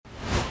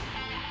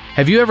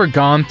Have you ever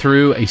gone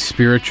through a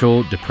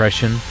spiritual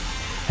depression?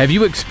 Have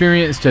you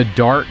experienced a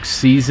dark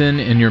season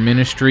in your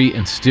ministry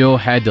and still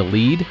had to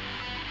lead?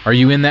 Are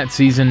you in that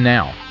season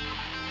now?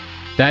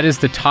 That is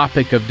the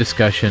topic of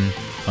discussion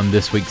on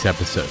this week's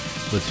episode.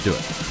 Let's do it.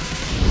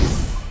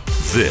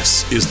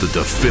 This is the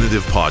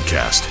definitive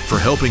podcast for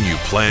helping you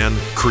plan,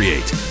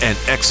 create, and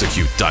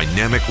execute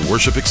dynamic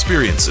worship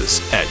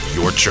experiences at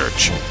your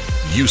church.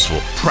 Useful,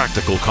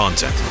 practical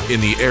content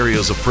in the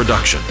areas of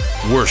production,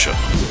 worship,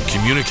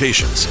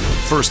 communications,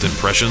 first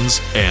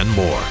impressions, and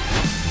more.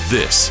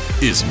 This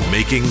is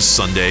Making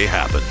Sunday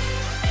Happen.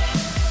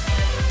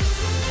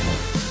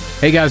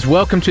 Hey guys,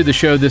 welcome to the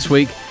show this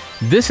week.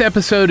 This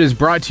episode is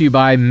brought to you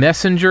by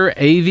Messenger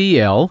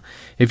AVL.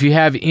 If you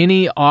have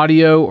any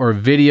audio or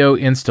video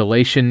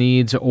installation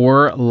needs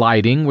or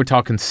lighting, we're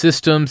talking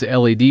systems,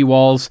 LED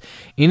walls,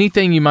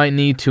 anything you might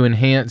need to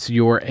enhance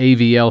your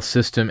AVL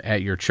system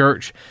at your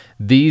church,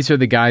 these are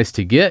the guys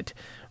to get.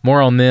 More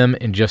on them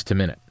in just a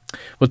minute.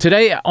 Well,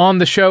 today on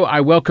the show,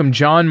 I welcome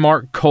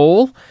Marc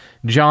Kohl.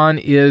 John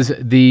is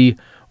the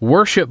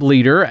worship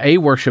leader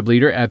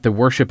at the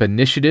Worship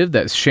Initiative.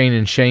 That's Shane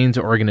and Shane's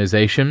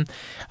organization.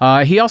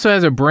 He also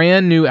has a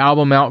brand new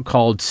album out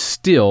called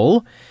Still,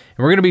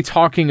 and we're going to be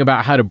talking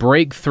about how to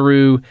break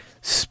through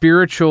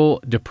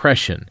spiritual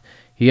depression.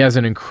 He has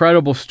an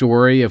incredible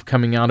story of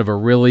coming out of a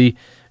really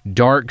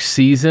dark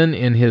season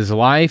in his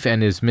life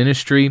and his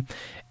ministry,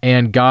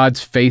 and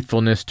God's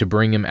faithfulness to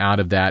bring him out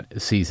of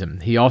that season.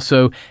 He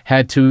also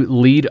had to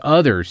lead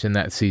others in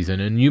that season,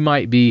 and you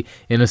might be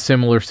in a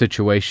similar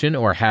situation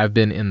or have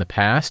been in the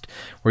past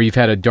where you've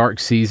had a dark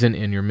season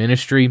in your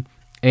ministry.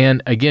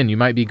 And again, you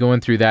might be going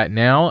through that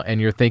now,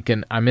 and you're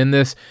thinking, I'm in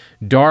this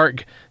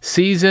dark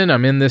season,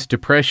 I'm in this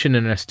depression,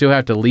 and I still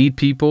have to lead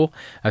people.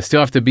 I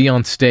still have to be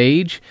on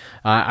stage.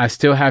 I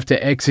still have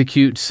to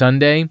execute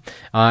Sunday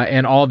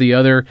and all the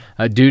other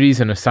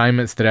duties and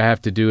assignments that I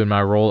have to do in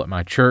my role at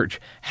my church.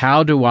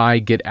 How do I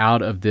get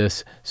out of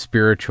this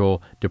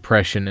spiritual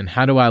depression, and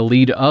how do I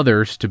lead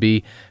others to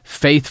be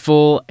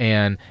faithful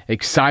and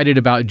excited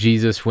about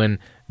Jesus when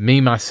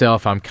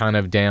myself, I'm kind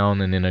of down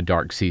and in a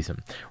dark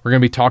season? We're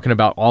going to be talking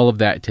about all of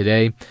that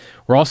today.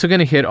 We're also going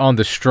to hit on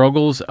the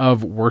struggles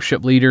of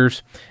worship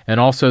leaders and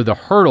also the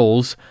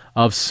hurdles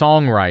of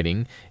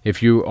songwriting.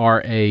 If you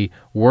are a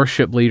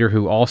worship leader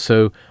who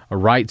also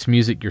writes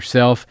music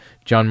yourself,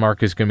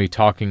 Marc is going to be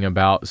talking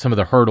about some of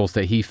the hurdles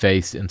that he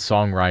faced in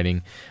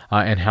songwriting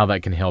and how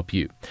that can help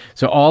you.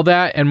 So all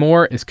that and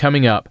more is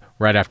coming up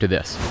right after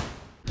this.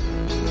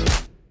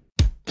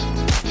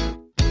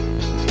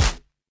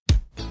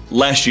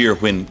 Last year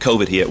when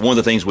COVID hit, one of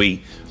the things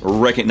we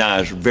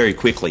recognized very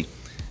quickly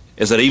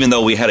is that even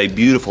though we had a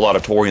beautiful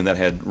auditorium that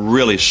had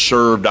really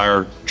served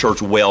our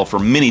church well for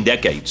many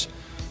decades,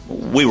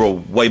 we were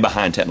way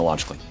behind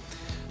technologically.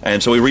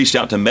 And so we reached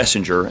out to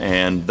Messenger,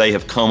 and they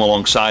have come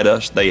alongside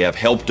us. They have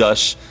helped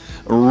us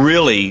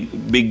really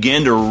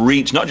begin to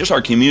reach not just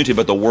our community,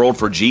 but the world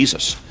for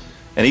Jesus.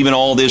 And even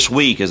all this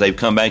week, as they've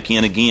come back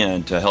in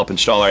again to help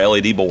install our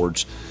LED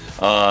boards,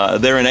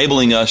 they're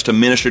enabling us to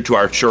minister to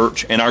our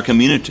church and our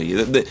community.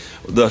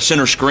 The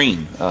center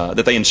screen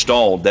that they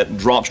installed that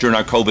drops during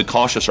our COVID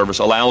cautious service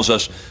allows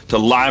us to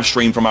live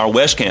stream from our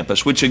West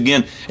Campus, which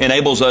again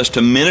enables us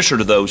to minister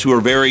to those who are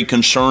very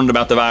concerned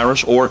about the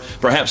virus, or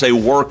perhaps they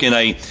work in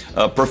a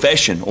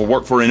profession or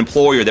work for an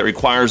employer that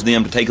requires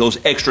them to take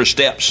those extra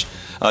steps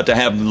to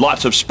have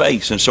lots of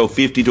space. And so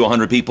 50 to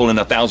 100 people in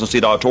a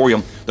 1,000-seat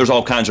auditorium, there's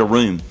all kinds of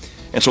room.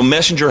 And so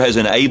Messenger has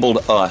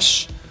enabled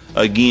us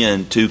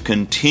again to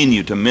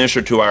continue to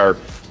minister to our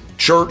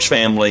church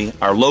family,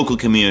 our local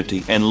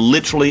community, and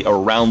literally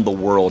around the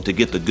world to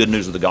get the good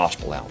news of the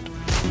gospel out.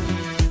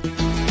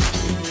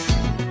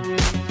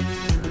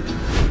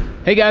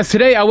 Hey guys,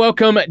 today I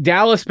welcome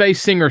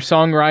Dallas-based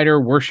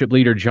singer-songwriter, worship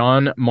leader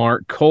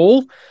Marc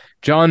Kohl.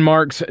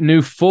 Marc's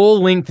new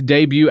full-length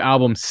debut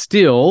album,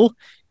 Still,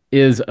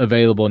 is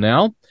available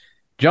now.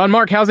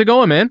 Marc, how's it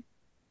going, man?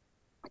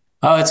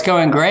 Oh, it's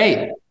going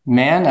great,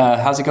 man.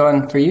 How's it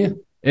going for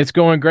you? It's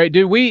going great,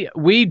 dude.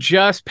 We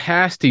just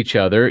passed each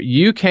other.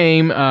 You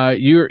came.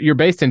 You're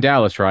based in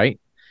Dallas, right?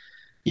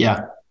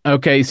 Yeah.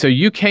 Okay, so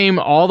you came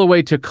all the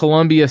way to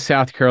Columbia,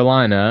 South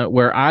Carolina,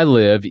 where I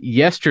live,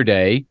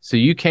 yesterday. So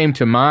you came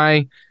to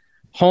my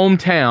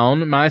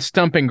hometown, my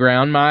stumping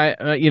ground, my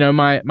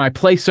my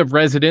place of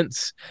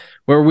residence,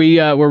 where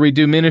we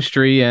do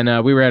ministry,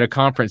 and we were at a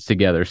conference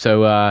together.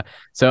 So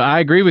I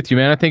agree with you,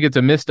 man. I think it's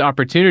a missed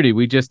opportunity.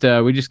 We just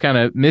kind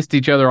of missed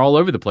each other all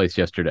over the place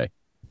yesterday.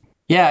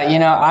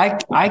 Yeah,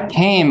 I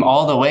came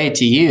all the way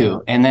to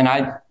you, and then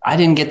I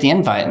didn't get the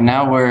invite. And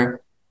now we're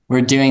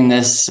doing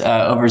this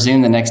over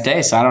Zoom the next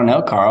day. So I don't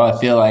know, Carl. I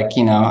feel like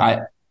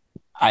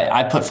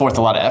I put forth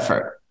a lot of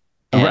effort.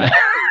 Right.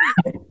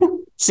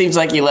 Seems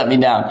like you let me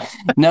down.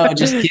 No,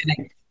 just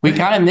kidding. We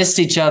kind of missed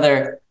each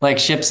other like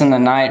ships in the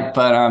night,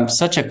 but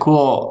such a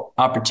cool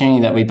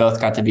opportunity that we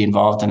both got to be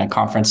involved in a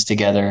conference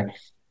together,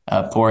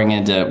 pouring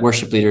into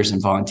worship leaders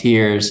and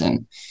volunteers,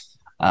 and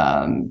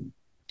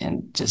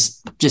and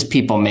just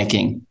people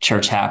making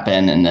church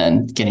happen, and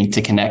then getting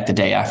to connect the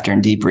day after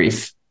and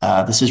debrief.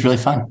 This is really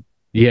fun.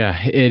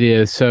 Yeah, it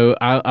is. So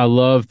I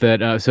love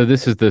that. So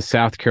this is the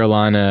South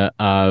Carolina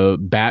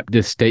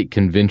Baptist State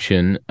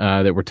Convention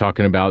that we're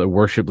talking about, the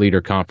Worship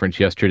Leader Conference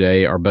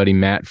yesterday. Our buddy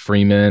Matt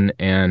Freeman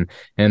and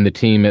the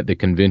team at the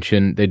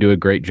convention, they do a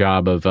great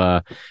job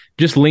of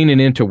just leaning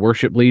into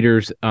worship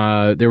leaders.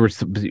 There were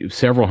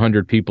several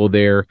hundred people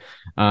there,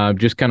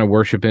 just kind of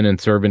worshiping and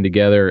serving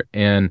together.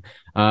 And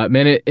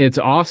man, it's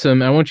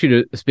awesome. I want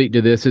you to speak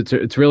to this.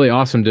 It's really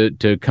awesome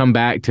to come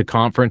back to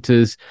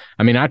conferences.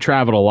 I mean, I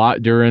traveled a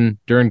lot during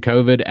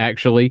COVID,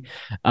 actually,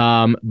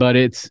 but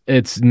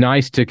it's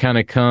nice to kind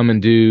of come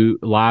and do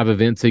live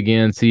events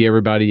again, see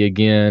everybody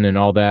again, and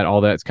all that.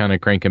 All that's kind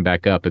of cranking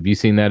back up. Have you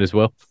seen that as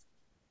well?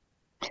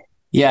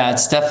 Yeah,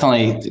 it's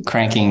definitely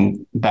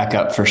cranking back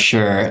up for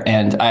sure.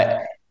 And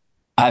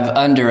I've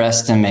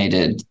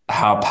underestimated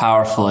how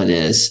powerful it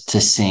is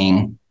to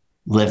sing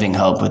Living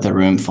Hope with a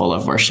room full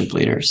of worship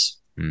leaders.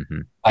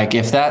 Mm-hmm. Like,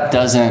 if that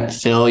doesn't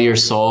fill your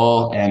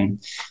soul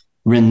and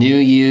renew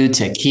you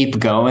to keep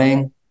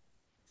going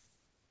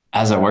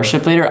as a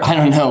worship leader, I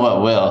don't know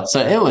what will. So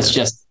it was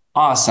just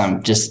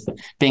awesome, just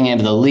being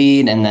able to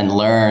lead and then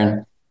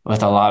learn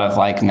with a lot of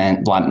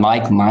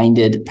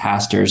like-minded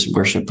pastors,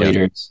 worship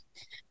leaders,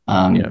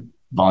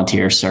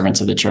 volunteers,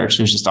 servants of the church.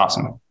 It was just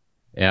awesome.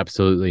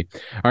 Absolutely.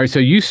 All right. So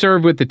you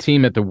serve with the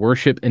team at the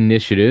Worship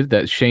Initiative.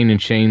 That's Shane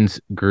and Shane's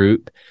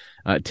group.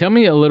 Tell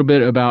me a little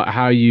bit about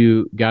how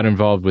you got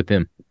involved with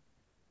them.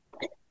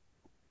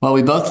 Well,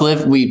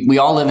 we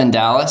all live in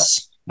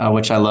Dallas,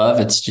 which I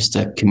love. It's just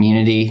a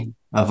community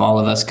of all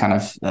of us kind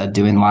of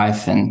doing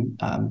life and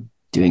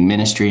doing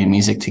ministry and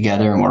music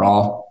together. And we're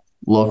all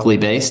locally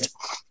based.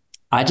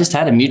 I just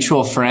had a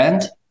mutual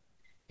friend,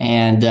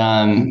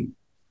 and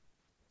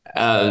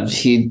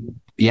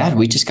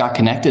we just got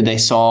connected. They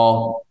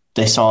saw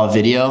a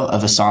video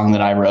of a song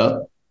that I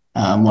wrote.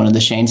 One of the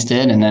Shanes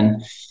did. And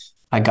then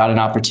I got an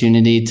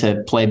opportunity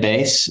to play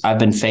bass. I've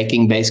been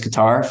faking bass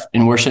guitar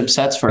in worship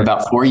sets for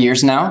about 4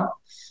 years now.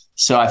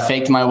 So I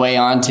faked my way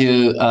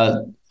onto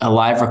a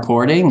live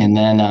recording. And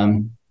then,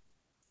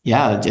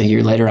 a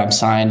year later, I'm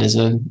signed as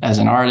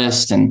an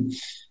artist and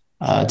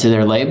to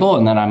their label.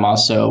 And then I'm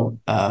also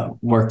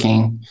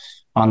working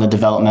on the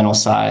developmental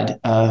side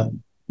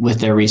with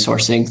their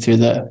resourcing through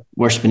the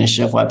Worship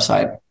Initiative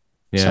website.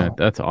 Yeah,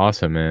 that's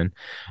awesome, man.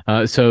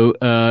 So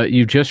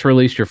you've just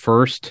released your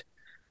first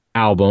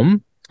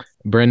album,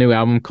 brand new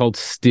album called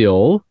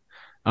Still.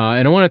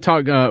 And I want to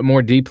talk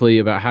more deeply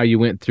about how you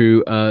went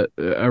through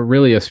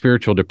a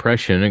spiritual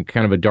depression and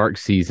kind of a dark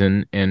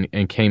season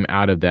and came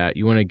out of that.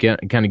 You want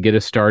to get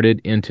us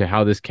started into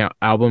how this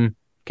album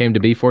came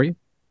to be for you?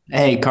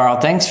 Hey, Carl,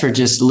 thanks for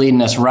just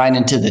leading us right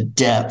into the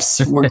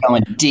depths. We're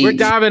going deep. We're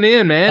diving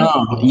in, man.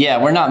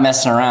 Yeah, we're not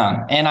messing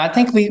around. And I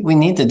think we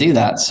need to do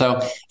that.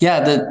 So,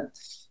 yeah,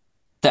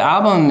 the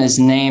album is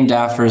named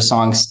after a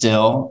song,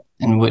 Still,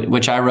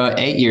 which I wrote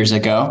 8 years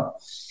ago.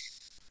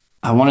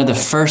 One of the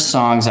first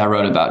songs I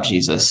wrote about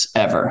Jesus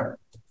ever.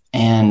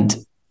 And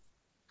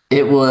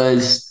it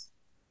was,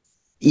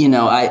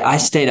 I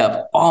stayed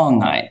up all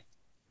night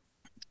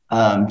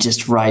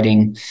just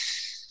writing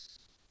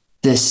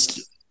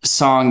this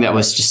song that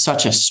was just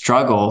such a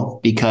struggle,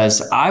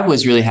 because I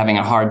was really having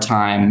a hard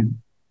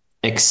time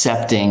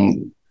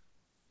accepting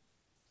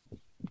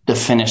the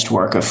finished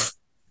work of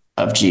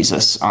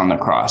Jesus on the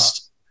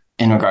cross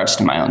in regards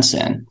to my own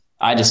sin.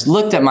 I just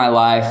looked at my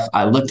life.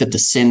 I looked at the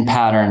sin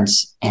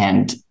patterns,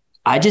 and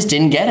I just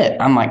didn't get it.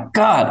 I'm like,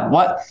 God,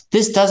 what?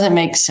 This doesn't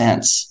make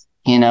sense.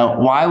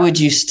 Why would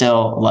you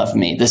still love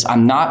me?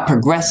 I'm not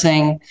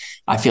progressing.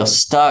 I feel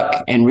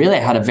stuck. And really,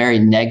 I had a very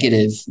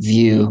negative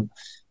view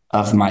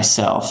of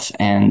myself.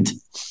 And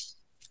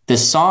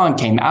this song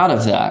came out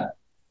of that.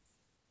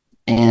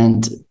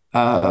 And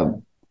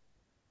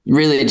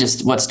really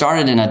just what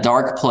started in a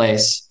dark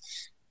place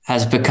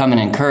has become an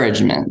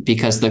encouragement,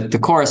 because the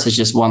chorus is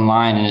just one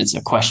line and it's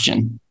a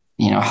question.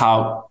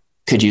 How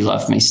could you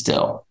love me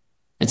still?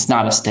 It's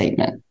not a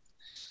statement.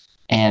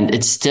 And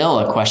it's still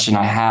a question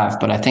I have,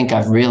 but I think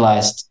I've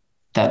realized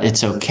that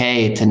it's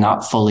okay to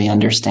not fully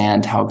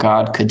understand how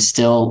God could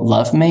still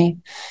love me,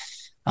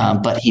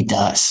 but he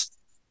does.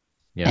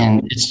 Yeah.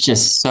 And it's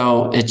just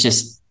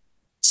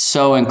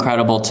so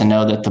incredible to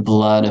know that the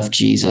blood of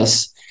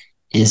Jesus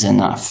is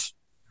enough.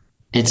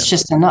 It's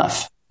just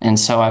enough. And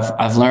so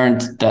I've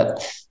learned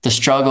that the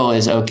struggle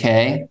is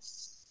okay,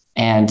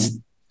 and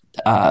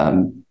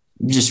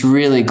just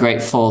really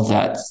grateful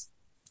that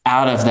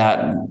out of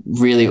that,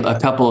 really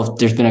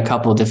there's been a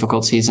couple of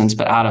difficult seasons,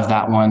 but out of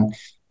that one,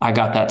 I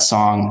got that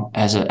song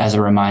as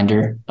a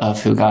reminder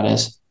of who God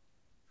is.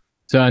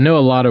 So I know a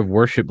lot of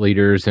worship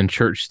leaders and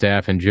church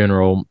staff in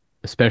general,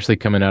 especially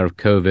coming out of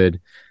COVID,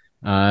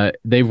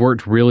 they've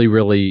worked really,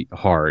 really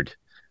hard.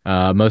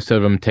 Most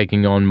of them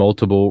taking on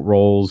multiple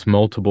roles,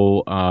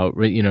 multiple,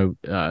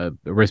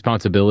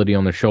 responsibility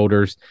on their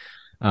shoulders.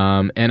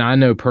 And I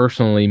know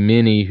personally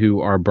many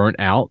who are burnt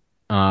out,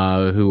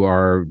 who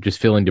are just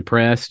feeling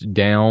depressed,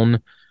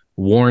 down,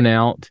 worn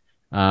out.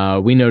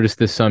 We noticed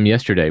this some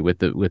yesterday with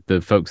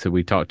the folks that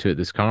we talked to at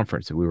this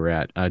conference that we were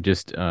at.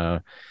 Just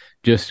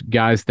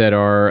guys that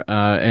are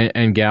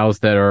and gals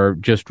that are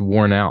just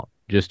worn out,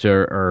 just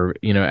are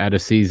at a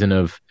season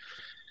of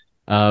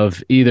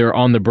either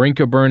on the brink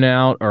of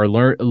burnout or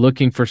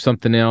looking for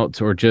something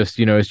else, or just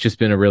it's just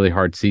been a really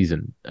hard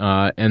season.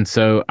 And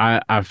so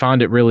I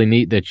find it really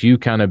neat that you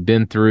kind of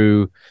been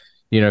through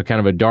kind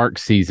of a dark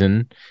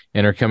season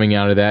and are coming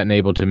out of that and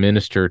able to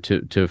minister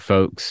to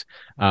folks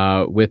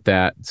with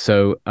that.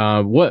 So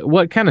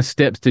what kind of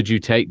steps did you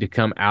take to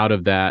come out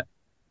of that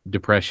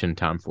depression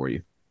time for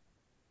you?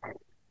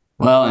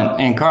 Well,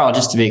 and Carl,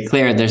 just to be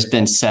clear, there's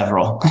been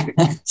several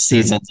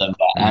seasons of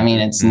that. I mean,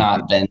 it's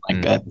not been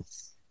like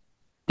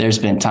there's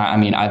been time. I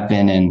mean, I've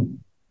been in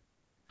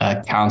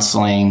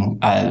counseling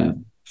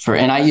and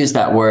I use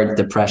that word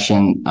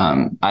depression.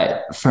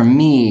 For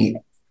me,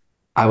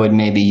 I would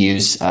maybe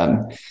use,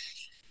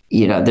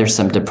 there's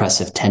some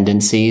depressive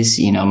tendencies.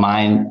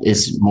 Mine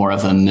is more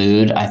of a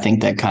mood. I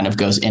think that kind of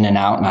goes in and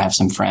out. And I have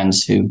some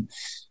friends who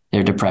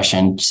their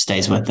depression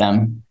stays with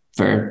them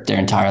for their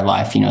entire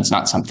life. It's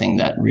not something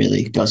that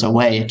really goes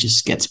away. It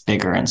just gets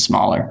bigger and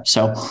smaller.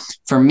 So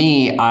for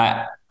me,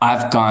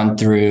 I've gone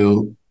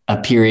through a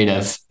period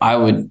of, I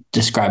would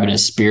describe it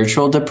as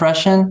spiritual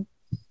depression.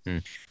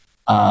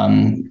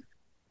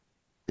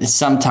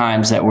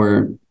 Sometimes that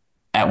were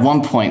at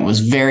one point was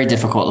very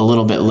difficult, a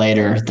little bit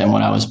later than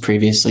what I was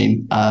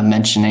previously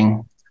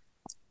mentioning.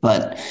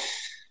 But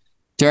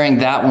during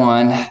that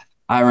one,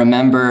 I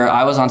remember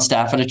I was on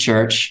staff at a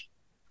church,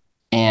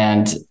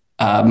 and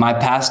my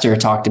pastor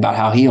talked about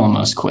how he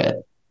almost quit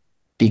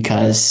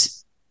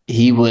because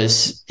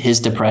his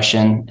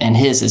depression, and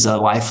his is a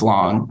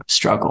lifelong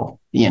struggle.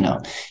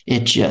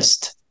 It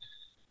just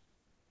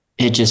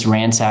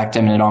ransacked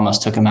him, and it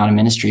almost took him out of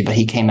ministry, but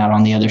he came out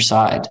on the other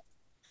side.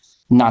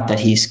 Not that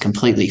he's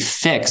completely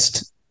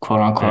fixed,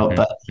 quote unquote,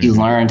 but he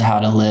learned how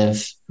to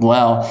live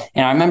well.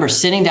 And I remember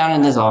sitting down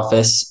in his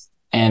office,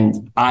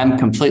 and I'm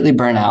completely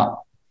burnt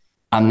out.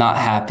 I'm not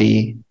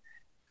happy.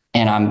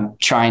 And I'm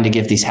trying to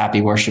give these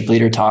happy worship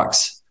leader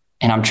talks,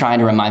 and I'm trying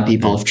to remind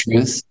people of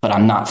truth, but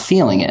I'm not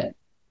feeling it.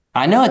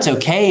 I know it's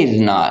okay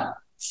to not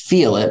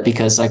feel it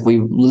because like we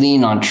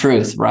lean on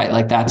truth, right?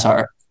 Like that's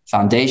our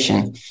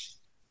foundation.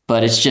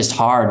 But it's just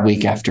hard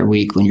week after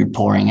week when you're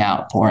pouring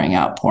out,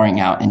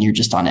 and you're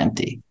just on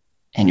empty,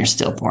 and you're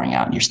still pouring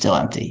out and you're still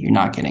empty. You're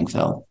not getting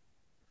filled.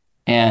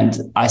 And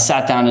I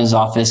sat down in his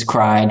office,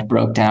 cried,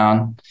 broke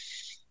down.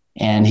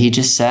 And he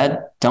just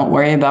said, don't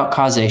worry about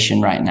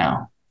causation right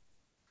now.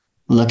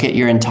 Look at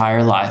your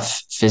entire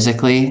life,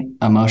 physically,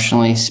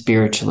 emotionally,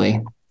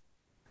 spiritually.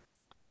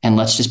 And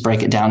let's just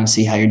break it down and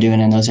see how you're doing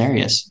in those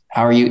areas.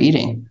 How are you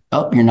eating?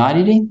 Oh, you're not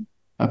eating?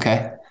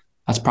 Okay.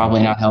 That's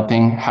probably not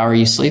helping. How are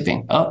you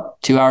sleeping? Oh,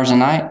 2 hours a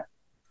night?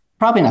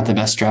 Probably not the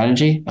best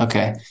strategy.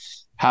 Okay.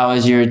 How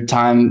is your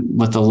time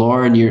with the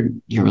Lord, your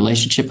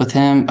relationship with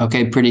him?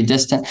 Okay, pretty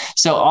distant.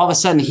 So all of a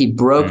sudden he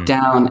broke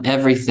down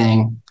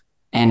everything,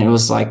 and it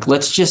was like,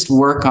 let's just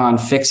work on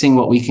fixing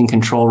what we can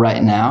control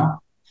right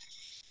now.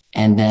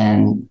 And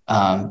then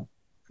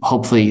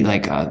hopefully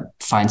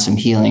find some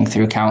healing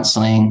through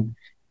counseling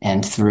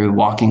and through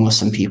walking with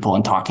some people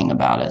and talking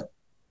about it.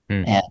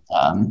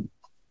 And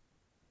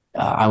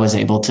I was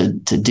able to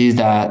do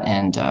that,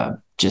 and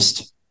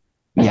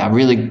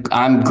really,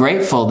 I'm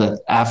grateful that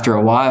after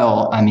a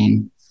while, I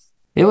mean,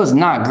 it was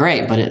not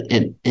great, but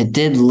it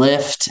did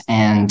lift,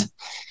 and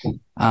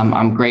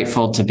I'm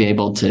grateful to be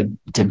able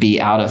to be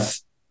out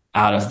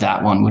of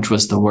that one, which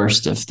was the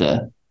worst of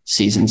the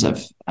seasons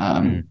of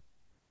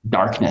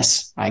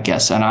darkness, I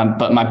guess.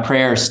 But my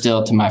prayer is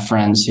still to my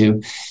friends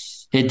who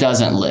it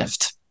doesn't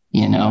lift.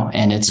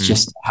 And it's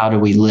just, how do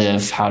we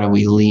live? How do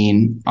we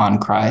lean on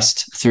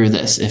Christ through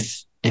this?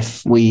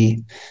 If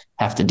we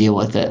have to deal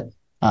with it,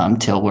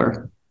 till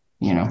we're,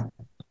 till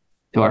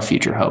our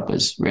future hope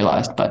is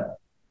realized. But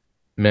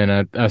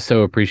man, I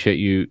so appreciate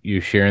you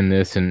sharing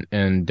this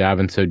and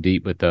diving so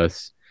deep with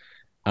us.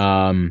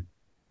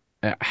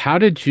 How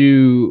did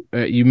you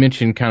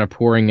mentioned kind of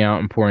pouring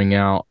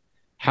out.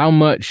 How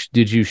much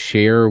did you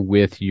share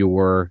with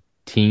your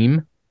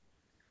team?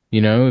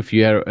 If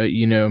you had,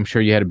 I'm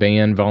sure you had a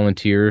band,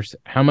 volunteers.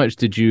 How much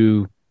did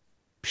you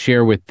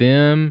share with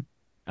them?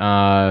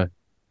 And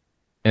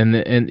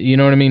you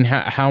know what I mean?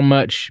 How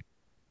much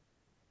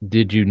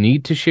did you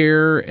need to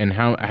share, and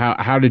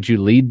how did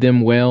you lead them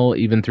well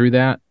even through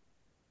that?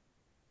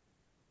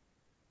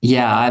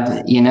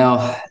 Yeah,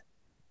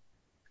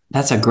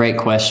 that's a great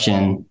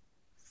question.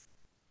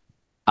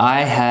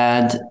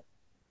 I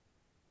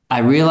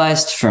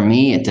realized for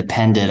me, it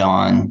depended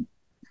on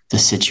the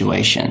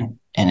situation.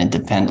 And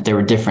there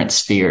were different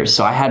spheres.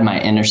 So I had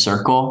my inner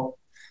circle.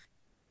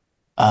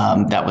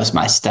 That was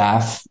my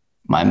staff,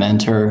 my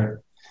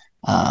mentor,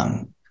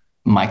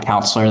 my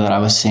counselor that I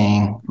was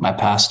seeing, my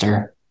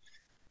pastor.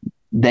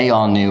 They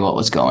all knew what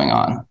was going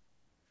on.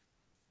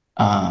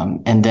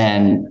 And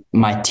then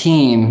my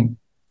team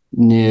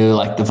knew,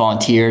 like the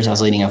volunteers. I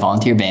was leading a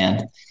volunteer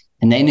band,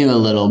 and they knew a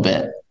little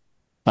bit,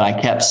 but I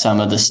kept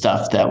some of the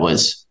stuff that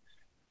was,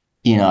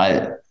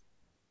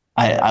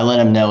 I let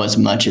them know as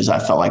much as I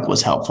felt like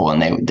was helpful,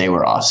 and they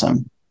were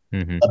awesome.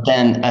 Mm-hmm. But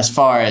then as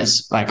far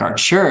as like our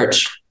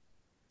church,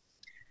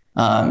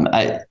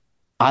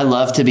 I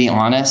love to be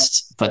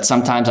honest, but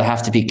sometimes I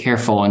have to be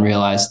careful and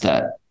realize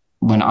that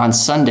when on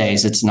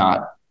Sundays, it's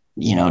not,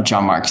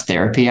 John Mark's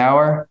therapy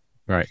hour.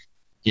 Right.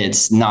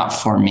 It's not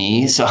for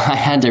me. So I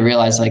had to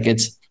realize like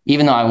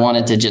even though I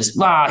wanted to just,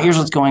 here's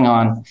what's going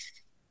on.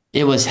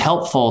 It was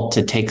helpful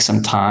to take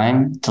some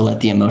time to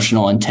let the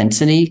emotional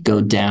intensity go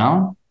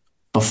down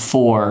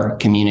before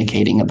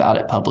communicating about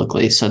it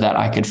publicly so that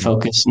I could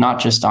focus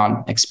not just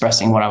on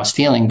expressing what I was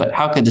feeling, but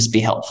how could this be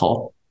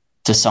helpful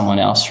to someone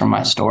else from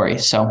my story.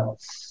 So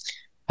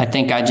I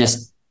think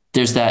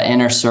there's that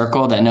inner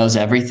circle that knows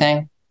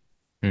everything.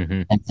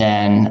 Mm-hmm. And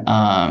then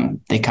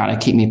they kind of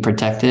keep me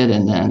protected,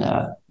 and then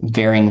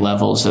varying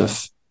levels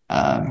of,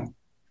 I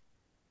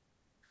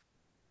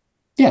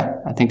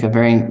think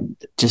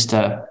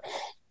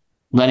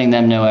letting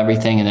them know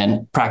everything and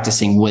then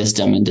practicing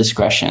wisdom and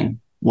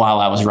discretion while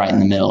I was right in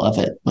the middle of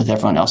it with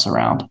everyone else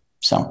around.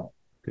 So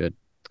good.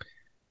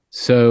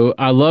 So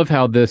I love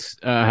how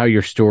how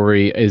your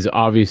story is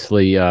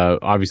obviously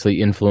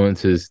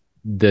influences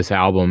this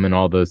album and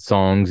all the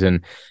songs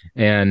and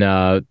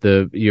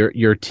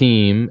your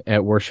team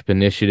at Worship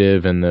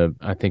Initiative and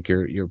I think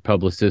your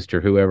publicist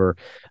or whoever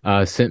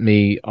sent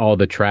me all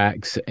the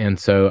tracks, and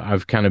so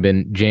I've kind of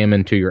been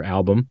jamming to your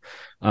album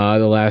the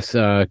last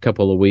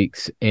couple of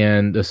weeks.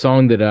 And one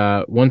song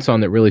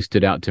that really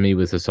stood out to me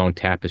was the song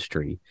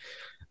Tapestry,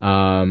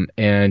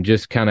 and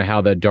just kind of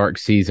how that dark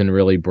season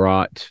really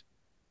brought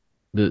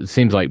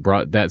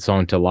that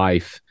song to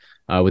life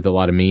with a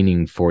lot of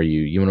meaning for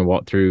you. You want to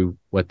walk through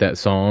what that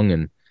song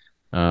and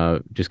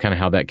just kind of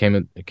how that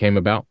came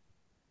about?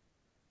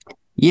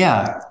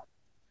 Yeah.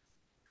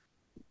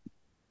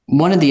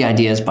 One of the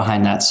ideas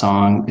behind that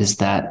song is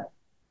that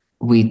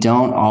we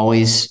don't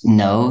always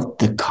know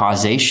the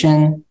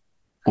causation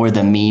or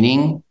the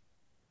meaning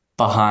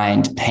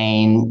behind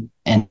pain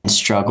and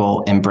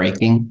struggle and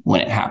breaking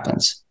when it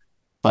happens.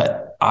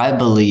 But I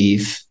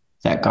believe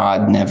that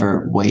God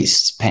never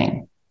wastes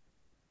pain.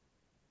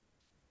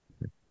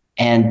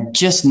 And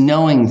just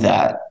knowing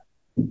that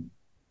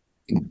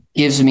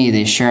gives me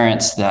the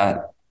assurance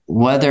that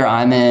whether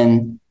I'm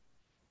in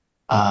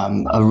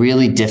a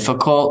really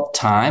difficult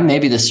time,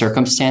 maybe the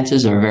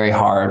circumstances are very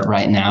hard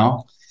right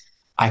now,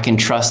 I can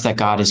trust that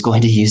God is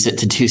going to use it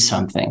to do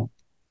something,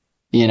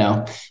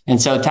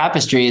 And so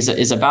Tapestry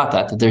is about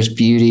that there's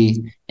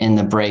beauty in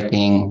the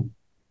breaking,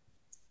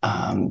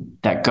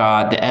 that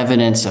the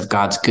evidence of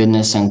God's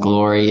goodness and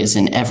glory is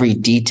in every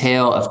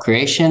detail of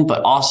creation,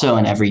 but also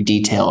in every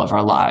detail of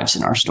our lives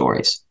and our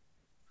stories.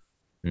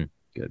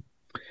 Good.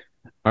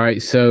 All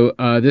right. So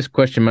this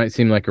question might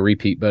seem like a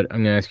repeat, but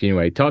I'm going to ask you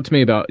anyway. Talk to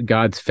me about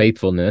God's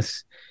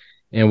faithfulness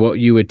and what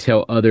you would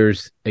tell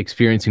others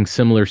experiencing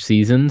similar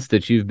seasons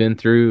that you've been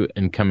through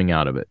and coming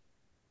out of it.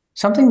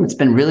 Something that's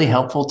been really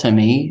helpful to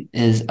me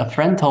is a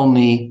friend told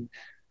me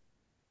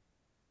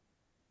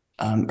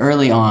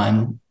early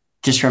on,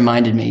 just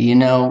reminded me,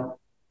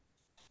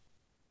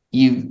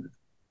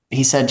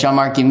 he said, John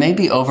Mark, you may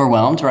be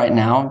overwhelmed right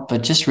now,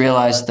 but just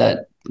realize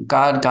that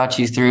God got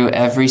you through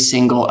every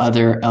single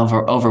other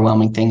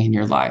overwhelming thing in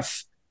your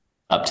life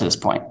up to this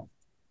point.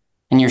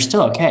 And you're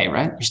still okay,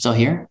 right? You're still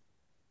here.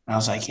 And I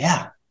was like,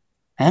 yeah,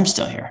 I'm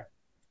still here.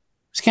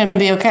 It's going to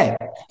be okay.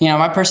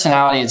 My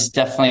personality is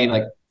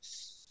definitely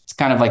it's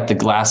kind of like the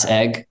glass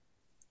egg.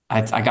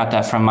 I got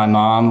that from my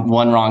mom.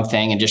 One wrong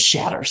thing and just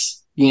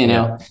shatters,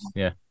 Yeah.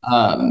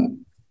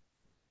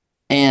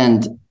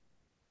 And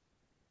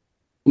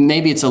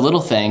maybe it's a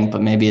little thing,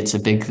 but maybe it's a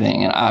big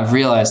thing. And I've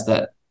realized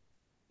that,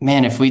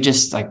 man, if we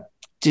just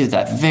do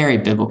that very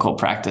biblical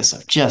practice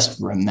of just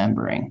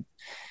remembering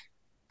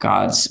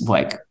God's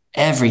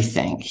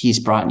everything he's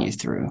brought you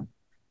through,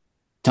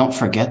 don't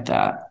forget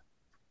that.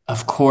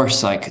 Of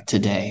course,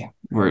 today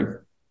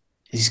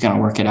he's going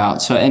to work it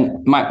out. So,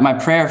 and my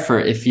prayer for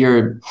if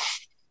you're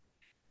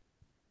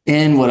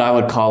in what I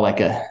would call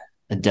a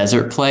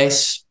desert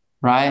place,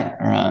 right?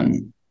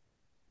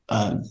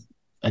 Or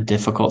a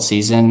difficult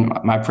season,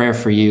 my prayer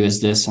for you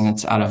is this, and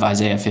it's out of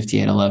Isaiah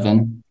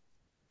 58:11.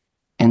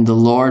 And the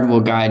Lord will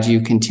guide you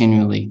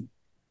continually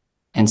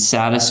and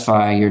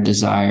satisfy your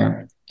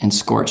desire in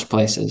scorched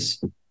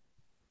places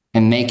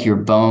and make your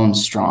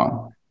bones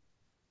strong.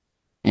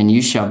 And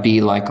you shall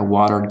be like a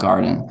watered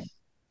garden,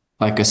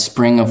 like a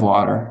spring of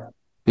water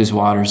whose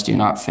waters do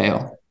not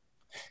fail.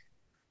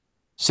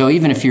 So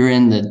even if you're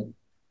in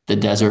the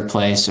desert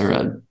place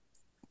or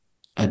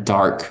a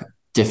dark,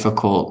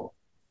 difficult,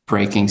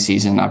 breaking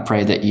season, I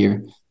pray that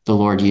the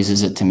Lord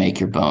uses it to make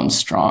your bones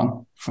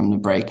strong from the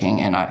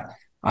breaking. And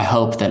I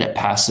hope that it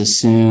passes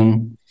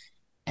soon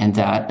and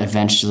that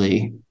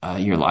eventually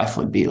your life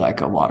would be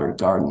like a watered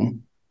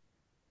garden.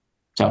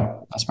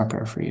 So that's my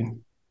prayer for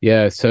you.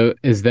 Yeah. So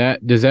does that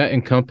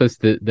encompass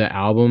the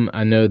album?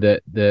 I know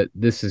that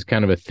this is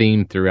kind of a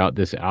theme throughout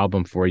this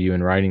album for you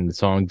in writing the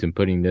songs and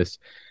putting this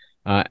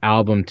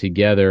album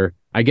together.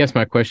 I guess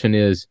my question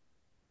is,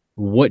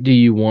 what do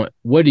you want?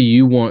 What do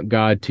you want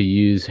God to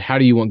use? How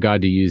do you want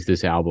God to use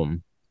this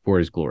album for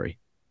His glory?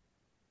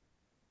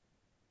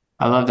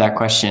 I love that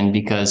question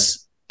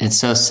because it's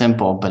so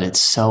simple, but it's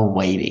so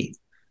weighty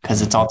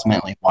because it's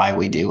ultimately why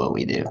we do what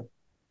we do.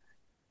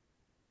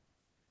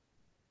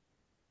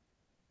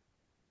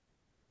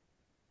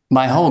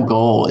 My whole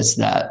goal is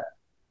that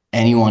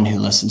anyone who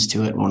listens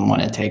to it would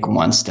want to take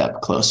one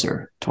step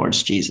closer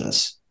towards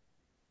Jesus.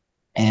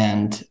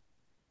 And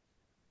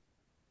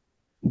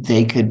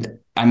they could,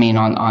 I mean,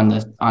 on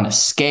a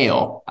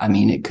scale, I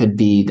mean, it could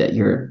be that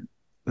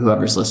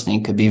whoever's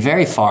listening could be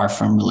very far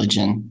from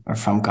religion or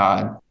from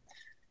God.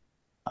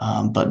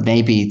 But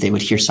maybe they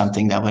would hear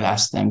something that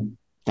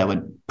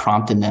would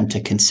prompt in them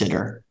to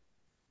consider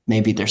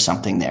maybe there's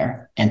something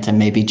there, and to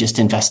maybe just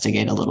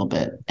investigate a little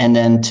bit. And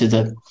then to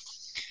the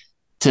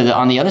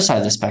on the other side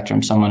of the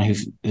spectrum, someone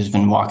who's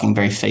been walking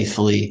very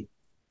faithfully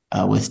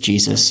with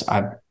Jesus,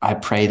 I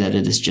pray that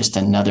it is just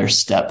another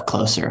step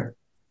closer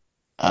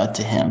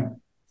to Him.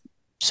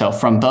 So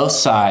from both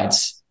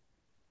sides,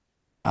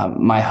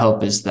 my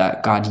hope is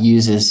that God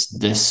uses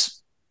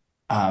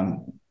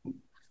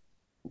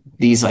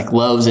these like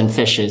loaves and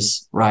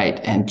fishes, right,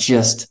 and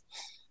just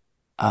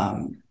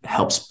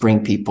helps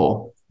bring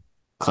people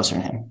closer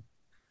to Him.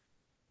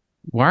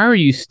 Why are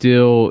you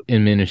still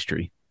in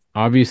ministry?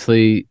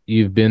 Obviously,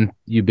 you've been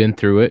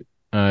through it.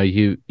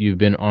 You've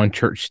been on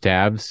church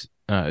staff.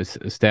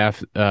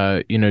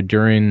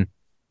 During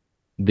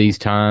these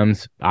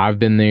times, I've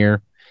been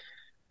there.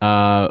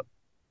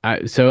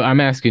 So I'm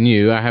asking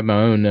you. I have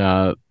my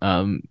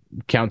own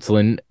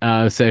counseling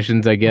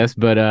sessions, I guess.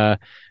 But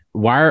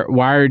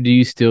why do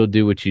you still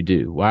do what you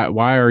do?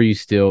 Why are you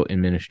still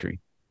in ministry?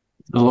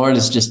 The Lord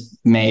has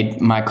just made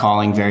my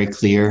calling very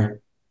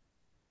clear,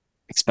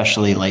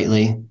 especially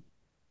lately.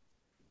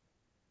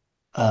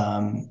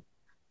 And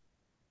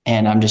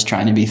I'm just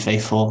trying to be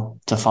faithful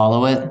to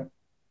follow it.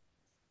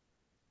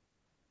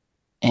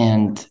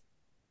 And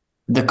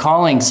the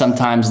calling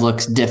sometimes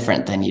looks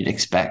different than you'd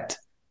expect.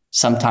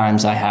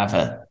 Sometimes I have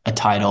a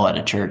title at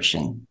a church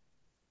and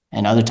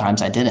other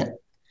times I didn't,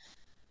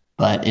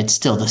 but it's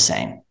still the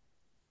same.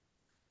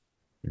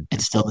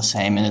 It's still the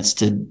same. And it's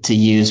to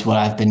use what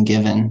I've been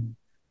given,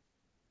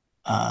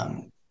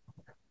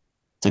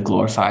 to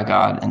glorify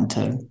God and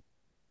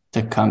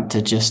to come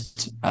to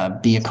just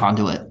be a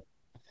conduit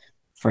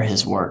for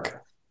His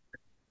work.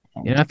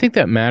 And I think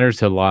that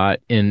matters a lot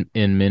in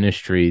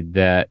ministry,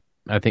 that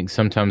I think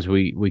sometimes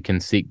we can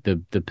seek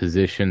the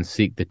position,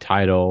 seek the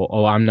title.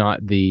 Oh, I'm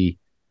not the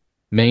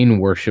main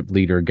worship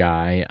leader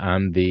guy.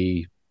 I'm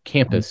the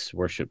campus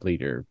worship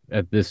leader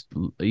at this,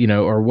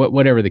 or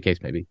whatever the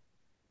case may be.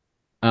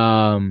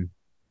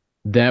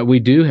 That we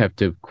do have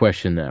to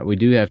question that. We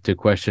do have to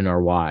question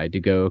our why, to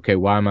go, okay,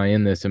 why am I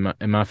in this?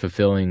 Am I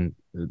fulfilling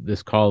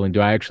this calling?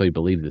 Do I actually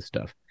believe this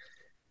stuff?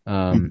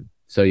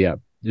 So yeah,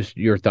 just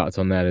your thoughts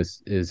on that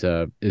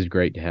is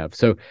great to have.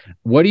 So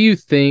what do you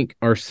think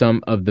are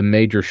some of the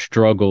major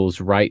struggles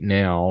right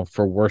now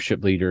for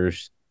worship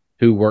leaders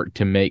who work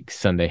to make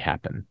Sunday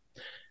happen?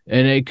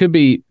 And it could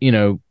be,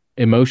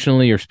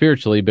 emotionally or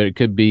spiritually, but it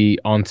could be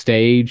on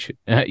stage.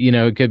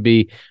 It could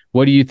be,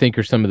 what do you think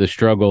are some of the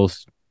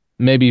struggles,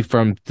 maybe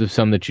from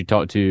some that you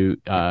talked to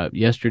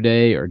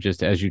yesterday, or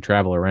just as you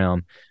travel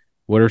around?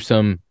 What are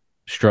some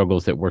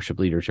struggles that worship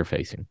leaders are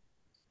facing?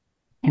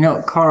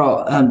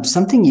 Carl,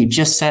 something you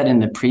just said in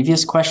the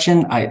previous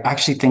question, I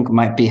actually think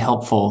might be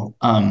helpful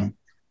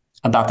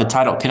about the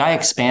title. Could I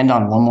expand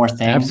on one more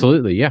thing?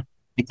 Absolutely, yeah.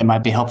 I think that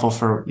might be helpful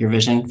for your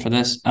vision for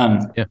this.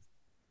 Yeah.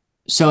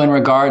 So in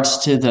regards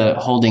to the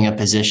holding a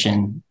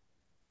position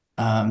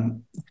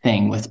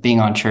thing with being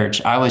on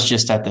church, I was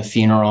just at the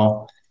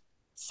funeral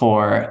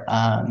for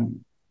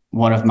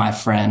one of my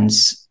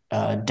friends'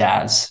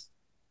 dads.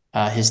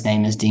 His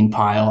name is Dean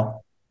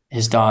Pyle.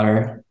 His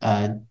daughter,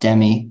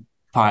 Demi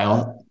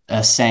Pyle,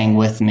 sang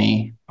with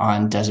me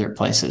on Desert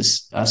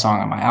Places, a song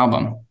on my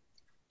album.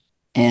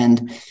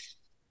 And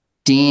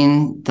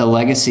Dean, the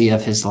legacy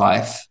of his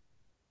life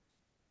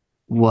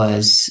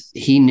was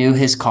he knew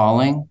his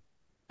calling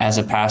as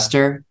a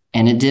pastor,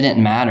 and it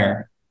didn't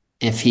matter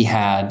if he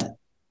had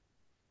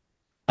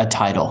a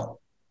title.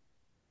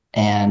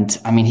 And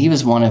I mean, he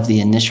was one of the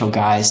initial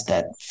guys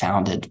that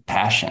founded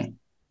Passion.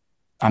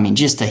 I mean,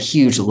 just a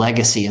huge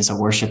legacy as a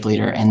worship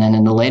leader. And then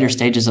in the later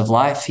stages of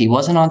life, he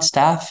wasn't on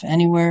staff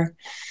anywhere,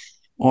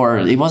 or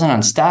he wasn't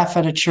on staff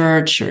at a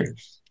church or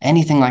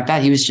anything like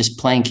that. He was just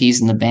playing keys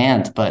in the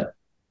band, but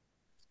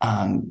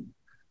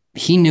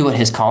he knew what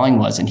his calling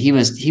was, and he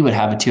would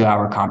have a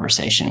 2-hour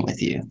conversation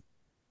with you.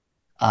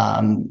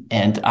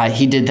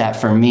 He did that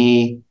for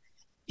me,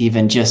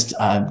 even just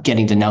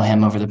getting to know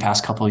him over the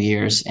past couple of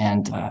years.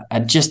 And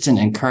just an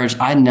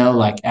encouragement. I know,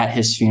 like at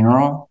his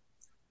funeral,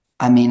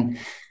 I mean,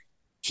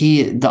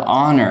 the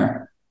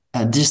honor,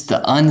 just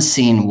the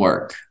unseen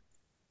work.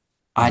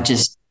 I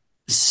just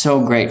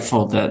so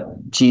grateful that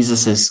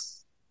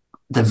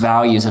the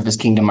values of his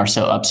kingdom are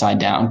so upside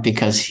down,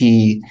 because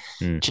he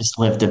just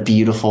lived a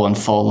beautiful and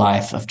full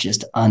life of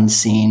just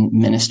unseen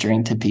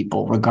ministering to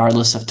people,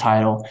 regardless of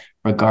title,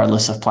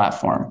 regardless of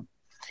platform.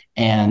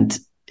 And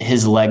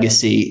his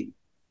legacy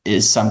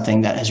is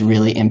something that has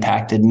really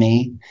impacted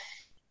me,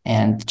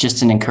 and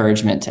just an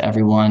encouragement to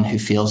everyone who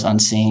feels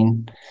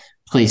unseen.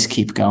 Please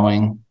keep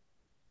going.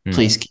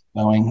 Please keep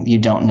going. You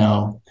don't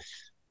know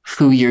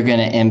who you're going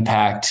to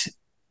impact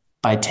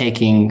by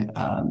taking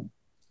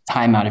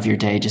time out of your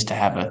day just to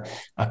have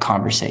a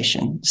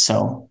conversation.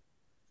 So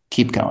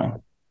keep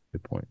going.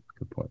 Good point.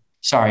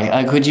 Sorry,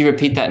 could you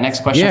repeat that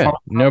next question? Yeah,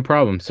 no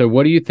problem. So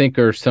what do you think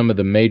are some of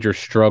the major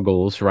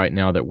struggles right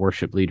now that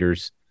worship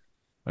leaders,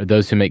 or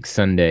those who make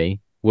Sunday,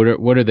 what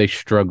are they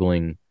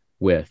struggling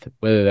with?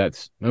 Whether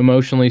that's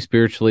emotionally,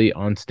 spiritually,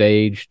 on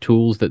stage,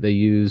 tools that they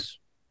use?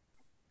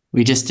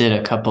 We just did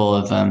a couple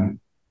of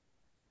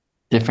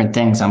different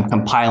things. I'm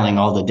compiling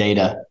all the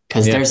data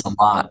because there's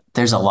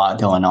a lot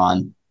going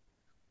on.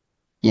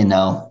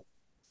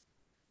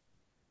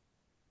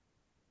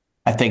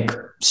 I think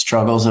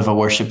struggles of a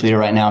worship leader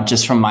right now,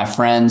 just from my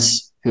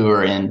friends who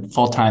are in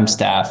full-time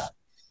staff,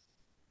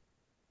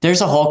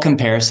 there's a whole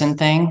comparison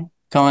thing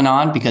going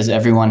on because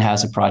everyone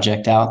has a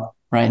project out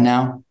right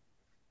now.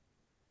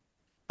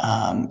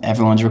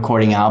 Everyone's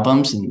recording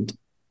albums, and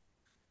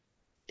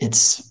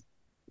it's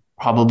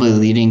probably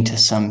leading to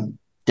some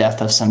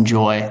death of some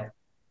joy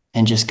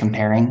and just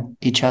comparing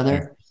each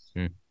other.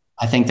 Mm-hmm.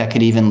 I think that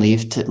could even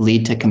lead to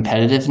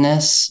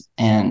competitiveness,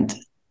 and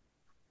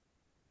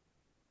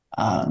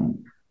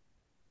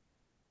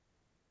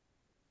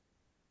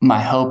my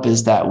hope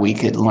is that we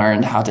could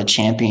learn how to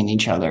champion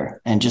each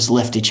other and just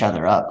lift each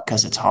other up,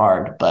 because it's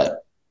hard.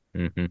 But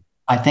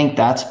I think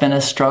that's been a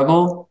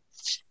struggle.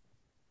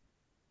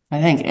 I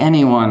think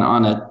anyone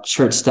on a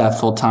church staff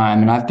full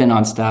time, and I've been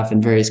on staff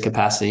in various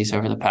capacities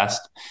over the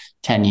past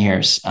 10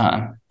 years,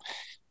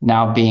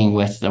 now being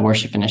with the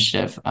worship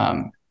initiative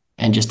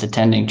and just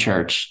attending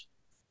church,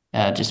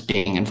 just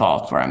being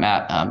involved where I'm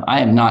at.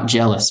 I am not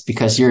jealous,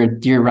 because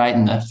you're right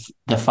in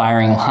the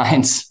firing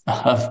lines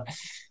of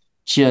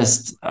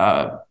just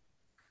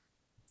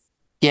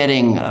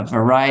getting a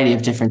variety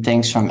of different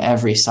things from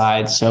every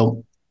side.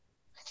 So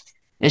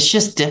it's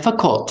just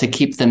difficult to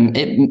keep them.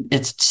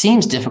 It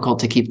seems difficult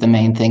to keep the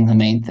main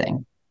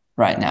thing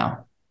right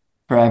now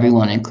for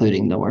everyone,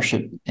 including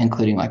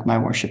like my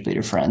worship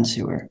leader friends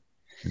who are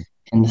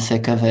in the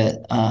thick of it.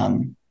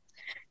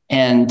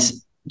 And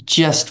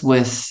just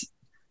with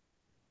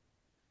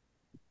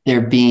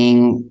there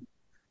being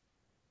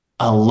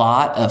a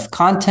lot of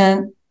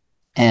content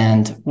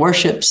and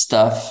worship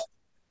stuff,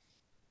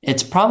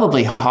 it's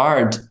probably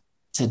hard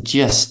to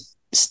just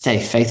stay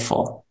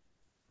faithful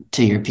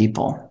to your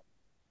people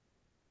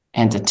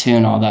and to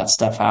tune all that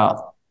stuff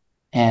out.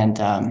 And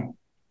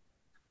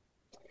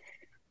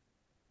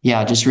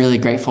just really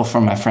grateful for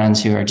my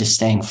friends who are just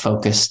staying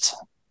focused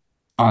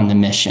on the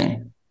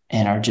mission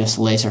and are just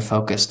laser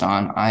focused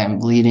on, I am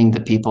leading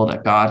the people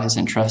that God has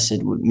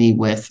entrusted me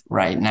with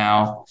right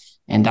now,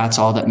 and that's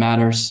all that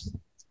matters.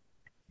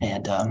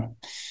 And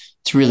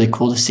it's really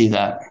cool to see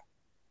that.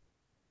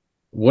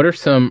 What are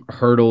some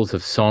hurdles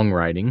of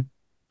songwriting?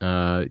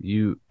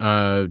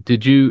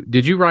 Did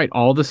you write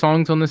all the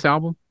songs on this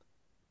album?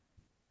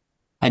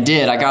 I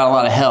did. I got a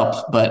lot of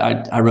help, but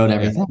I wrote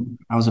everything. Yeah.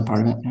 I was a part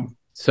of it. Yeah.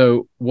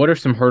 So what are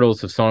some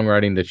hurdles of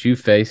songwriting that you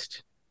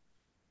faced?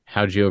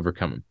 How'd you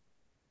overcome them?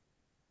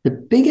 The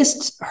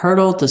biggest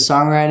hurdle to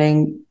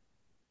songwriting,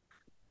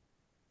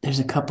 there's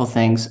a couple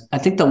things. I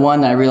think the one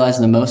that I realized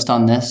the most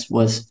on this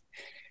was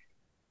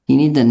you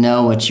need to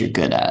know what you're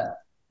good at.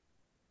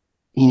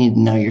 You need to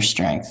know your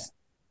strength.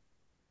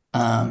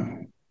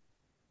 When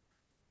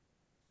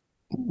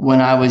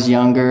I was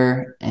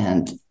younger,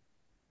 and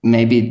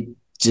maybe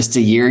just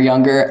a year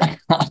younger,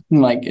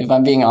 like, if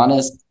I'm being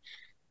honest,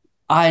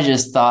 I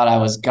just thought I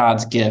was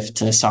God's gift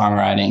to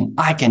songwriting.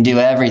 I can do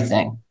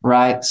everything,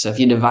 right? So if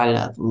you divided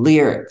up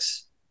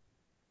lyrics,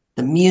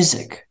 the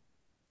music,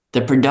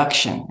 the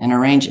production and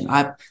arranging,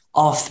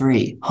 all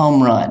three,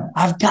 home run,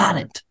 I've got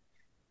it.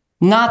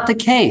 Not the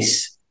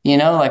case,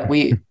 like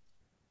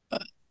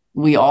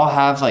we all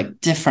have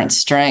like different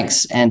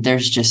strengths, and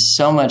there's just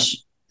so much.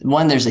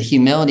 One, there's a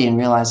humility in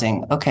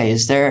realizing, okay,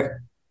 is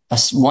there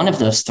one of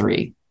those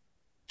three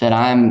that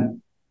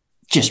I'm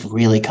just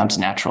really comes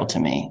natural to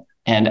me?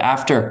 And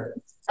after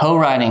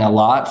co-writing a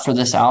lot for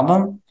this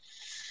album,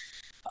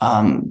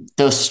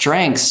 those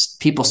strengths,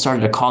 people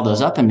started to call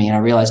those up in me, and I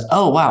realized,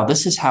 oh wow,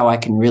 this is how I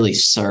can really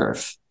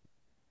serve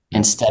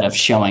instead of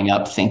showing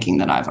up thinking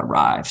that I've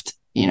arrived,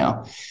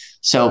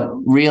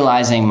 So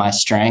realizing my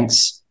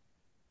strengths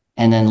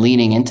and then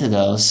leaning into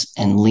those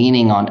and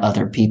leaning on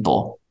other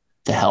people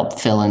to help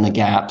fill in the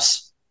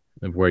gaps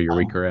of where you're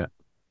weaker at.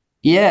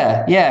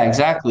 Yeah,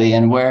 exactly.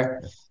 And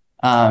where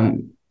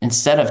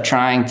instead of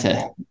trying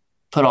to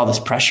put all this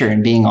pressure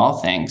in being all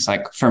things,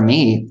 like for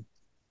me,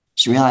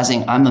 just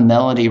realizing I'm a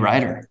melody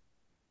writer.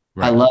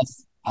 Right.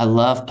 I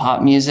love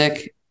pop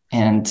music,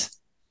 and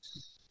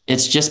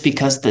it's just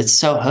because it's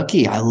so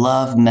hooky. I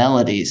love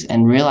melodies,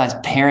 and realize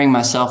pairing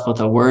myself with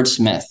a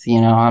wordsmith.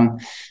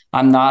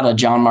 I'm not a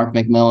John Mark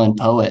McMillan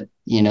poet.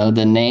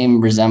 The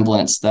name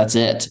resemblance, that's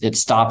it. It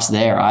stops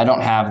there. I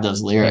don't have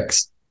those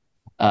lyrics.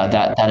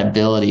 that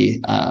ability.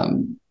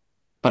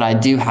 But I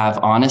do have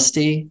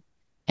honesty,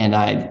 and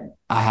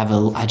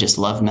I just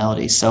love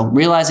melody. So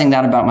realizing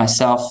that about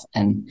myself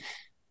and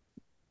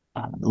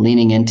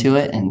leaning into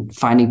it and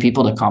finding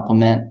people to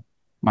complement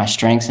my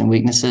strengths and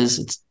weaknesses,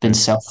 it's been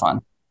so fun.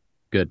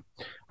 Good.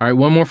 All right,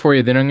 one more for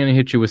you, then I'm going to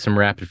hit you with some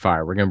rapid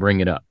fire. We're going to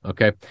bring it up,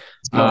 okay?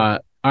 All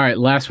right,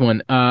 last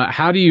one.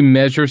 How do you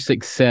measure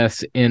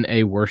success in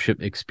a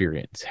worship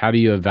experience? How do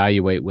you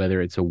evaluate whether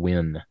it's a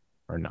win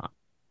or not?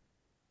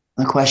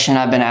 The question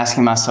I've been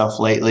asking myself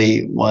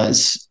lately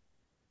was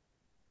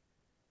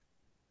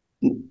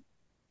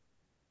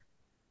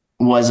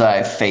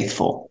I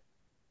faithful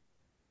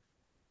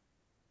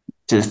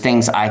to the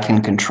things I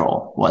can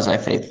control? Was I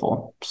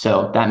faithful?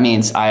 So that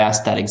means I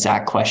asked that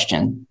exact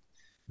question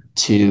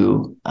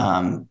to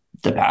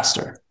the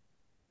pastor,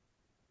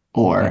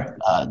 or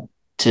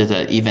to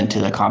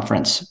the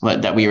conference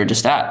that we were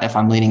just at. If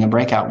I'm leading a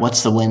breakout,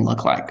 what's the win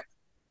look like?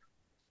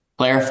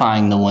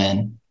 Clarifying the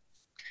win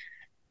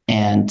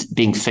and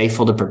being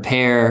faithful to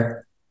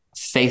prepare,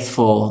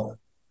 faithful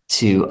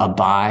to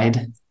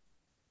abide,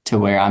 to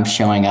where I'm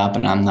showing up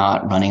and I'm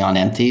not running on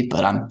empty,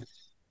 but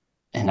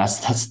and that's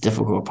the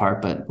difficult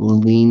part, but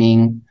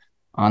leaning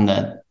on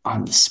the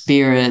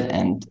Spirit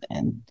and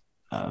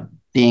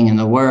being in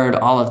the Word,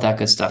 all of that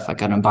good stuff,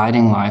 like an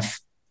abiding life,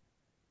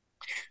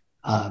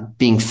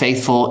 being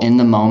faithful in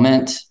the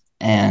moment,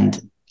 and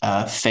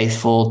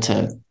faithful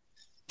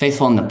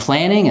in the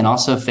planning, and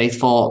also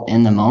faithful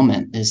in the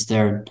moment. Is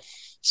there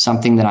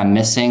something that I'm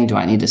missing? Do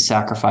I need to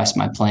sacrifice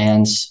my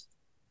plans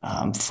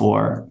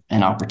for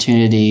an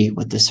opportunity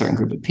with this certain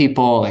group of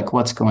people? Like,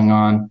 what's going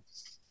on?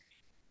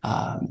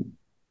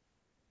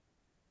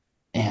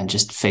 And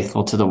just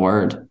faithful to the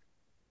Word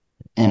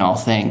in all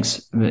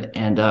things,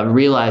 and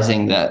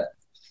realizing that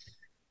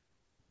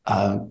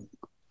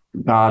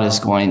God is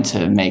going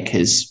to make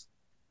His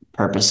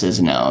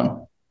purposes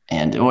known,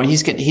 or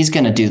He's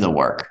going to do the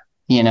work.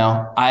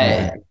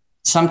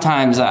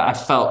 Sometimes I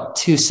felt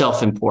too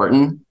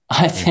self-important,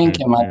 I think,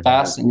 in my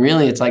past, and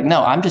really it's like,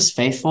 no, I'm just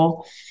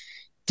faithful,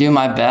 do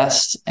my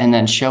best, and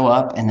then show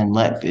up, and then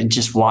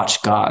just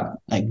watch God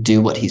like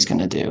do what He's going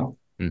to do.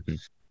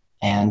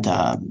 And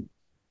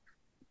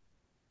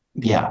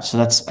so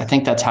I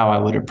think that's how I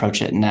would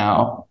approach it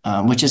now,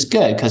 which is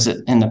good, because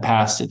in the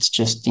past it's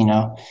just,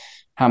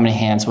 how many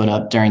hands went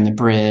up during the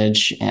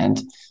bridge,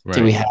 and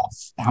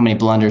how many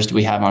blunders do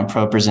we have on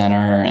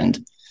ProPresenter,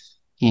 and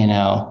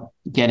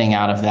getting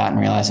out of that and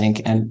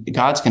realizing, and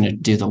God's going to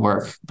do the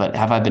work, but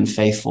have I been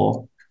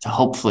faithful to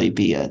hopefully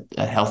be a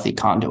healthy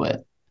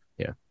conduit?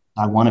 Yeah,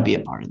 I want to be a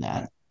part of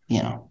that.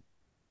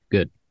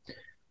 Good.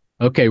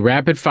 Okay,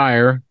 rapid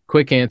fire,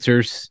 quick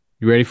answers.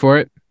 You ready for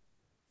it?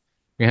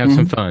 We're going to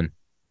have some fun.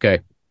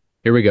 Okay,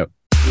 here we go.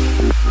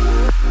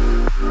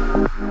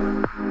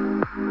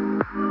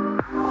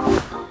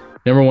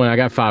 Number one, I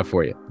got 5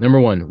 for you. Number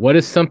one, what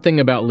is something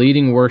about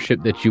leading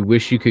worship that you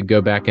wish you could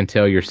go back and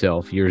tell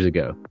yourself years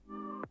ago?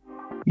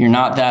 You're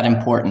not that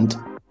important.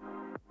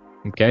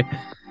 Okay.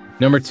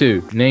 Number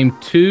 2, name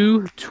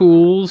 2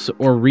 tools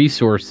or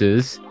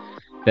resources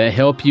that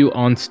help you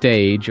on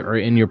stage or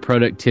in your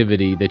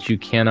productivity that you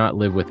cannot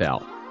live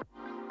without.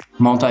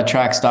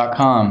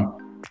 Multitracks.com.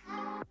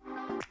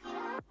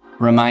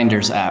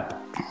 Reminders app.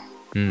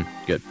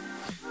 Good.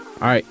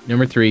 All right.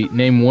 Number 3,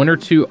 name 1 or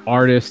 2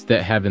 artists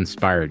that have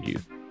inspired you.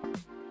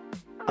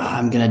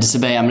 I'm going to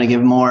disobey. I'm going to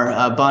give more.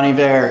 Bon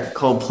Iver,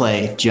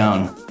 Coldplay,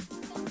 Joan.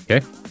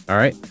 Okay. All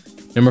right.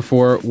 Number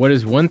 4, what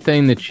is one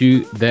thing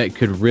that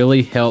could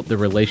really help the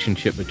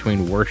relationship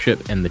between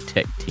worship and the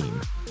tech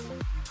team?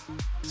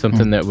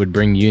 Something that would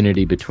bring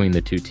unity between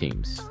the 2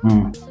 teams.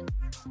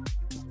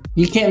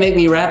 You can't make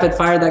me rapid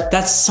fire that.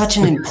 That's such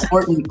an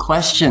important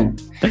question.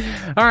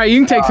 All right, you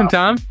can take some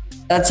time.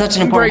 That's such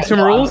an important. Break some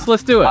rules.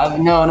 Let's do it.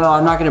 No,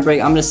 I'm not going to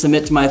break. I'm going to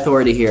submit to my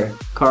authority here,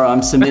 Carl.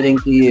 I'm submitting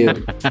to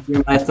you.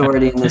 You're my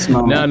authority in this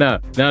moment.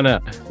 No.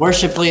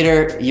 Worship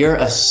leader, you're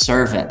a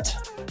servant.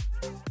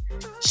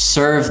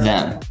 Serve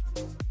them.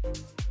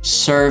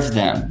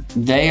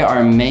 They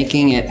are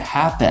making it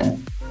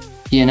happen.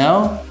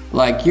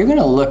 Like, you're going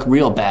to look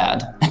real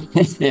bad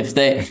if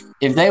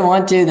they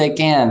want to, they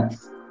can.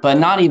 But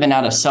not even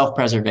out of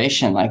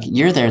self-preservation. Like,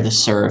 you're there to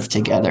serve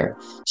together.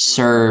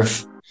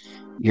 Serve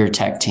your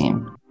tech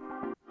team.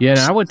 Yeah, and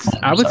I would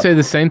say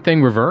the same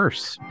thing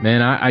reverse.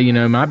 Man, I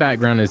my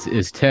background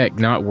is tech,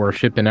 not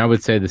worship, and I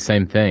would say the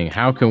same thing.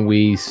 How can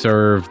we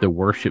serve the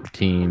worship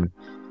team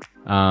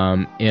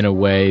in a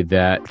way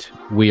that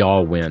we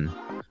all win?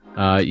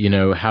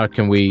 How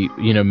can we,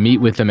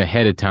 meet with them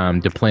ahead of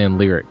time to plan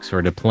lyrics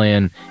or to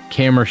plan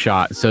camera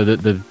shots so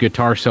that the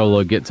guitar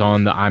solo gets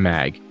on the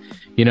iMag?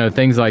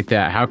 Things like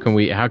that. How can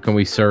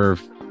we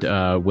serve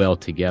well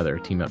together,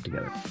 team up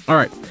together? All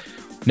right.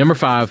 Number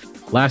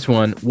 5, last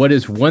one. What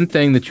is one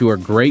thing that you are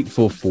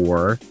grateful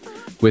for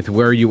with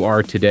where you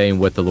are today and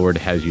what the Lord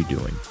has you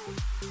doing?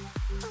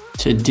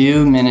 To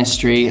do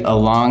ministry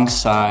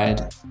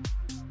alongside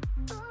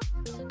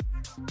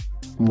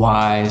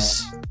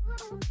wise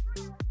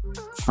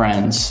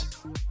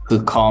friends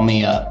who call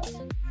me up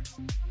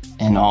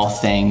in all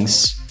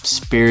things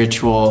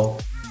spiritual,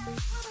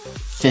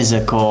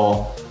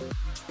 physical,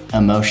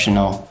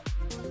 emotional,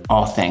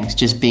 all things,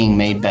 just being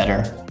made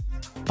better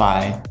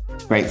by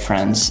great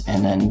friends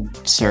and then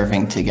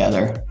serving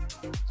together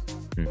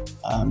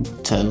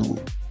to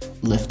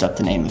lift up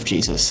the name of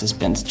Jesus has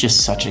been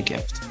just such a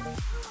gift.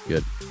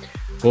 Good.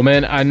 Well,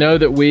 man, I know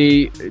that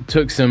we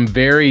took some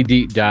very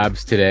deep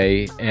dives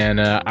today,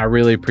 and I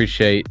really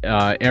appreciate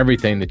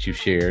everything that you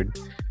shared,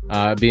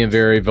 being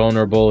very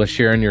vulnerable and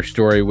sharing your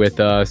story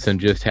with us and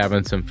just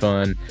having some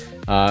fun.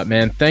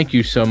 Man, thank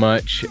you so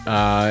much.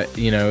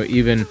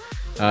 Even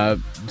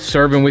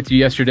serving with you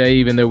yesterday,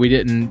 even though we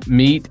didn't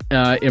meet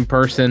in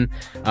person,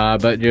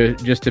 but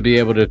just to be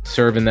able to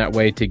serve in that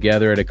way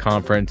together at a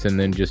conference, and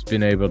then just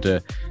being able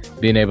to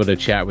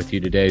chat with you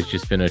today has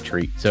just been a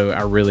treat. So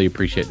I really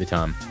appreciate the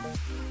time.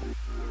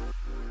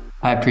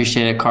 I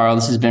appreciate it, Carl.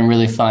 This has been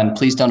really fun.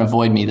 Please don't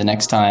avoid me the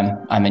next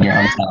time I'm in your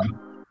hometown.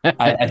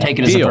 I take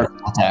it as a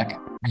personal attack.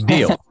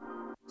 Deal.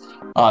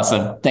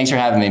 Awesome. Thanks for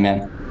having me,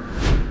 man.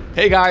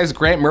 Hey guys,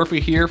 Grant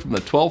Murphy here from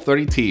the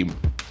 1230 team.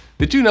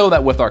 Did you know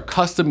that with our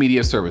custom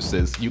media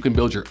services, you can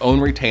build your own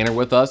retainer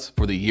with us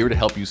for the year to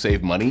help you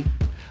save money?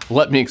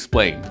 Let me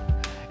explain.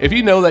 If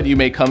you know that you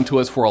may come to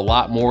us for a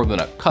lot more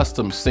than a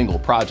custom single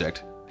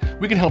project,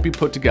 we can help you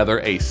put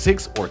together a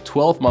 6 or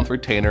 12-month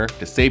retainer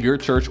to save your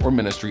church or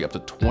ministry up to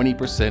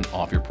 20%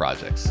 off your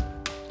projects.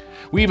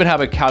 We even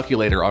have a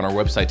calculator on our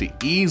website to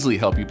easily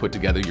help you put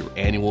together your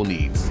annual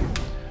needs.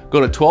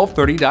 Go to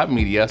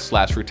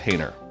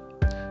 1230.media/retainer.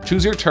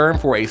 Choose your term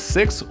for a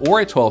 6 or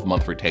a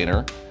 12-month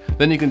retainer.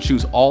 Then you can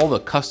choose all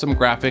the custom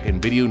graphic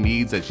and video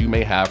needs that you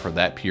may have for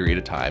that period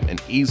of time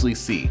and easily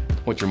see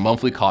what your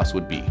monthly cost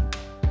would be.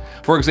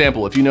 For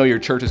example, if you know your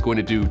church is going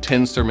to do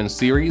 10 sermon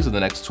series in the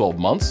next 12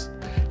 months,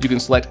 you can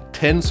select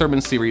 10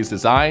 sermon series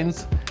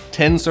designs,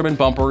 10 sermon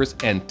bumpers,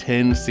 and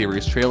 10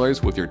 series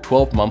trailers with your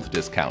 12-month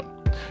discount.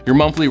 Your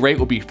monthly rate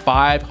will be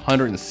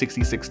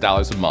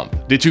 $566 a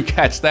month. Did you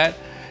catch that?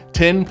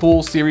 10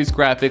 full series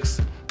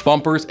graphics,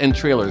 bumpers, and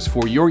trailers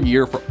for your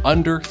year for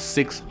under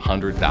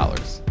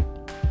 $600.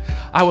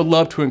 I would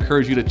love to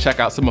encourage you to check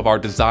out some of our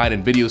design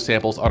and video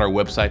samples on our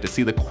website to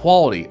see the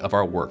quality of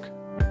our work.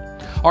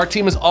 Our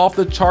team is off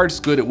the charts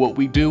good at what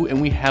we do,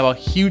 and we have a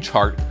huge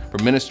heart for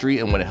ministry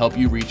and want to help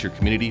you reach your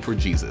community for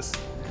Jesus.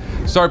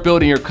 Start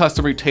building your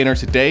custom retainer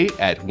today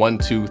at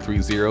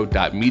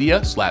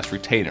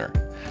 1230.media/retainer.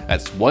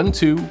 That's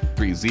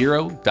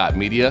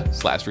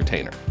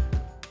 1230.media/retainer.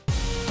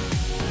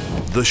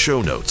 The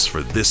show notes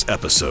for this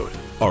episode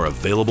are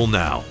available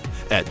now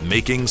at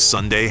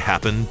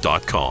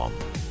makingsundayhappen.com.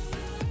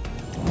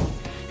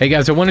 Hey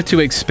guys, I wanted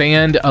to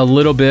expand a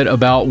little bit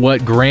about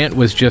what Grant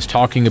was just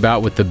talking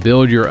about with the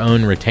Build Your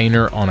Own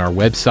Retainer on our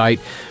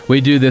website.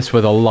 We do this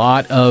with a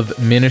lot of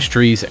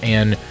ministries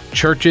and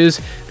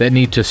churches that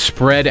need to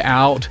spread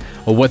out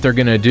what they're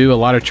going to do. A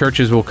lot of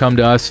churches will come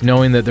to us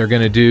knowing that they're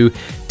going to do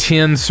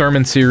 10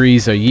 sermon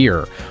series a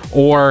year,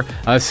 or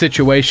a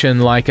situation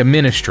like a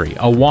ministry.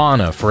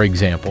 Awana, for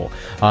example,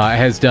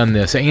 has done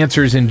this.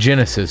 Answers in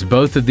Genesis,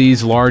 both of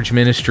these large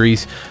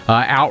ministries,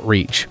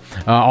 Outreach.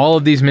 All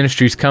of these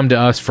ministries come to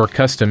us for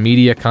custom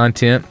media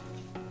content.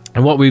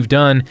 And what we've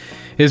done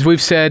is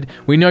we've said,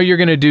 we know you're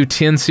going to do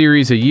 10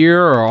 series a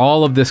year or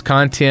all of this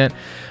content.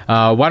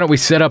 Why don't we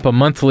set up a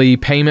monthly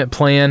payment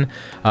plan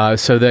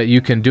so that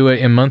you can do it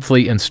in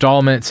monthly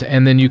installments,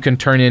 and then you can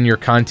turn in your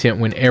content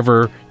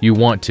whenever you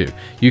want to.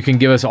 You can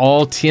give us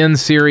all 10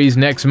 series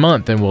next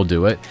month and we'll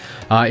do it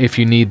if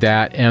you need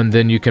that, and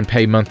then you can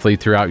pay monthly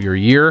throughout your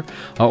year,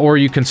 or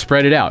you can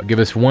spread it out. Give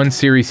us 1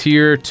 series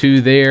here,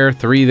 2 there,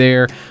 3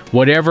 there,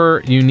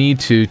 whatever you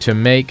need to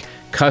make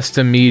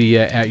custom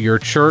media at your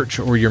church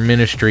or your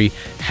ministry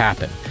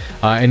happen.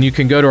 And you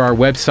can go to our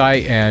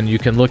website and you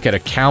can look at a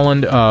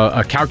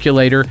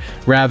calculator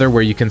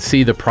where you can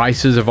see the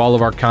prices of all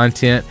of our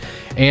content,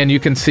 and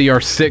you can see our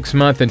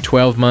 6-month and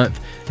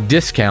 12-month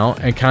discount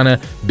and kind of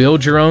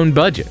build your own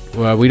budget.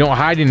 We don't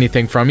hide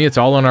anything from you. It's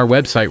all on our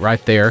website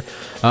right there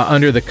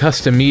under the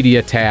custom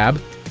media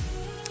tab.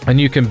 And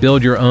you can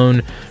build your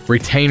own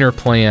retainer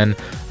plan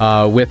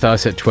with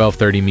us at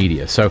 1230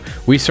 Media. So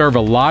we serve a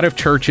lot of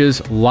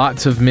churches,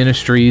 lots of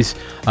ministries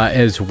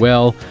as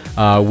well,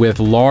 with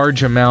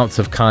large amounts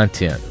of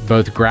content,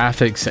 both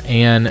graphics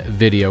and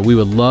video. We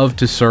would love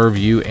to serve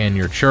you and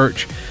your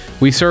church.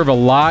 We serve a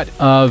lot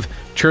of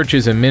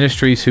churches and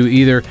ministries who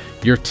either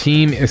your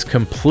team is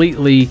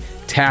completely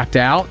tapped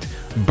out,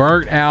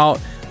 burnt out,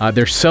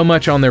 there's so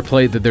much on their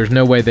plate that there's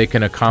no way they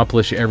can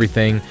accomplish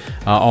everything,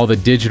 all the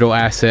digital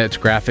assets,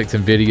 graphics,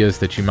 and videos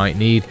that you might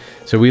need.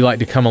 So we like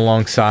to come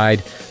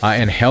alongside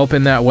and help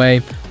in that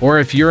way. Or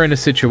if you're in a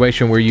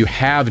situation where you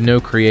have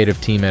no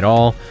creative team at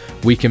all,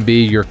 we can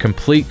be your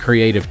complete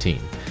creative team.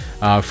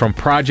 From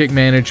project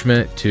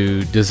management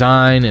to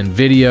design and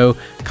video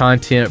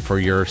content for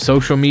your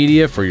social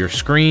media, for your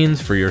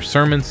screens, for your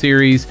sermon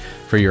series,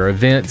 for your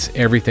events,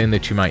 everything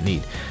that you might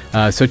need.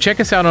 So check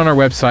us out on our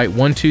website,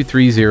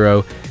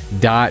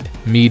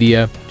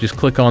 1230.media. Just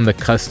click on the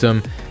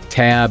custom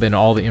tab, and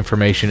all the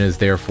information is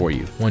there for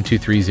you.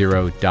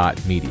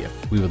 1230.media.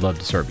 We would love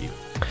to serve you.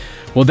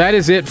 Well, that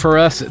is it for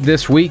us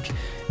this week.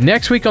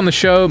 Next week on the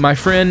show, my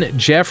friend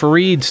Jeff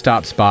Reed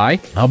stops by.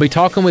 I'll be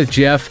talking with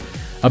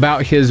Jeff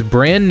about his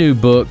brand new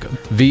book,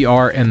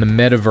 VR and the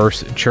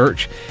Metaverse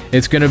Church.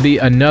 It's going to be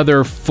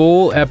another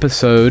full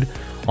episode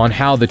on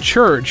how the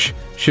church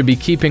should be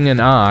keeping an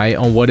eye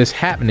on what is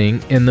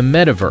happening in the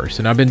metaverse.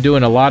 And I've been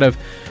doing a lot of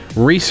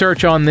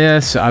research on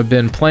this. I've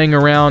been playing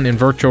around in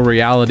virtual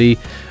reality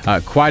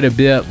quite a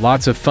bit,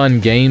 lots of fun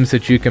games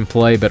that you can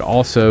play, but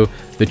also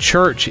the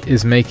church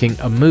is making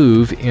a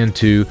move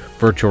into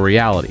virtual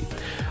reality.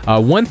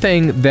 One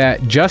thing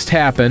that just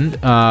happened,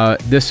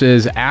 this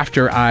is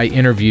after I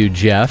interviewed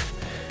Jeff,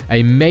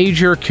 a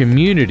major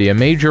community, a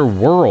major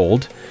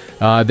world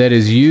that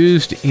is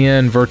used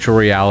in virtual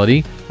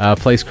reality, a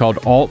place called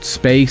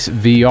Altspace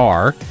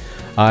VR,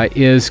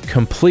 is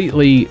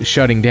completely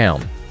shutting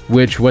down,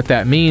 which what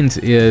that means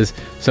is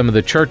some of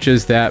the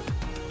churches that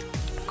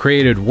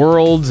created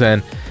worlds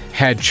and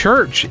had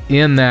church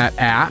in that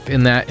app,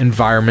 in that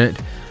environment,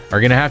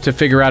 are going to have to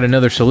figure out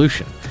another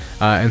solution.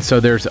 And so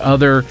there's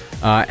other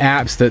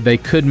apps that they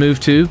could move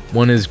to.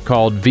 One is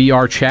called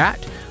VR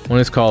Chat. One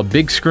is called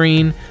Big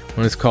Screen.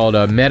 One is called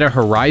Meta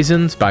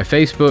Horizons by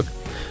Facebook.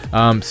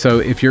 So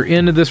if you're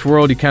into this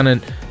world, you kind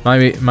of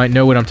might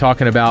know what I'm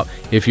talking about.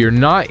 If you're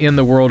not in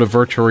the world of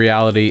virtual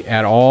reality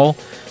at all,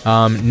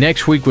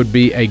 next week would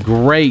be a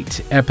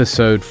great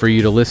episode for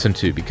you to listen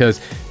to,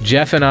 because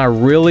Jeff and I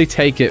really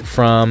take it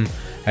from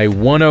a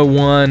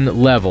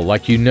 101 level.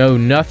 Like, you know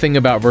nothing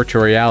about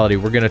virtual reality.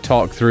 We're going to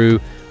talk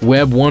through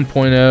Web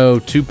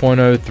 1.0,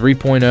 2.0,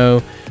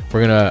 3.0.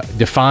 We're going to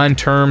define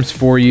terms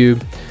for you.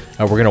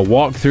 We're going to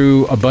walk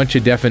through a bunch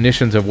of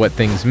definitions of what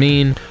things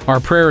mean.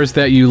 Our prayer is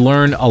that you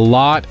learn a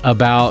lot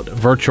about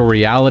virtual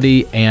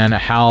reality and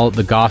how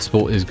the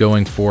gospel is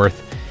going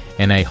forth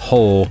in a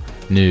whole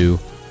new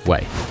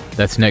way.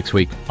 That's next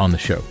week on the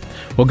show.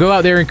 Well, go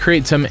out there and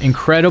create some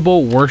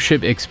incredible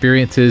worship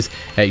experiences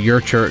at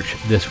your church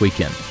this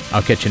weekend.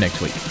 I'll catch you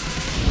next week.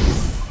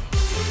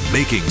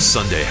 Making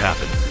Sunday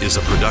Happen is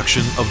a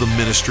production of the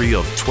ministry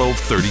of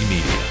 1230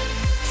 Media.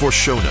 For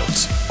show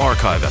notes,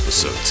 archive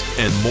episodes,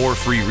 and more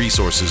free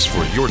resources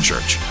for your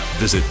church,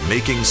 visit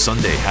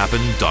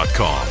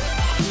MakingSundayHappen.com.